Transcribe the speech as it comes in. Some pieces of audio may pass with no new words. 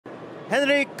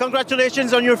Henrik,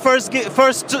 congratulations on your first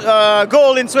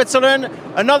goal in Switzerland.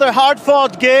 Another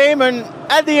hard-fought game, and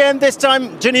at the end this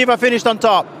time Geneva finished on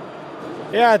top.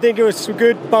 Yeah, I think it was a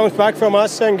good bounce back from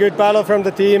us and good battle from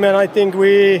the team, and I think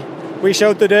we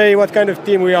showed today what kind of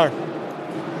team we are.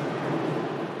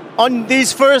 On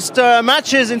these first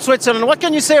matches in Switzerland, what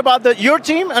can you say about your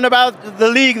team and about the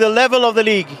league, the level of the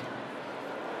league?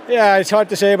 Yeah, it's hard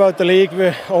to say about the league.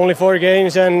 Only 4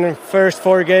 games and first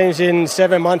 4 games in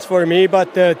 7 months for me.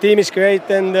 But the team is great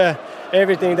and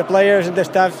everything, the players and the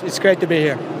staff, it's great to be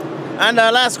here. And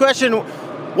last question,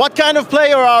 what kind of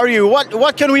player are you?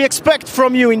 What can we expect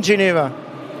from you in Geneva?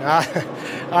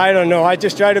 I don't know. I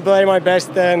just try to play my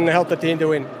best and help the team to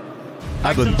win.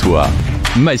 Abonne-toi.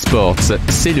 MySports,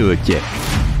 c'est le hockey.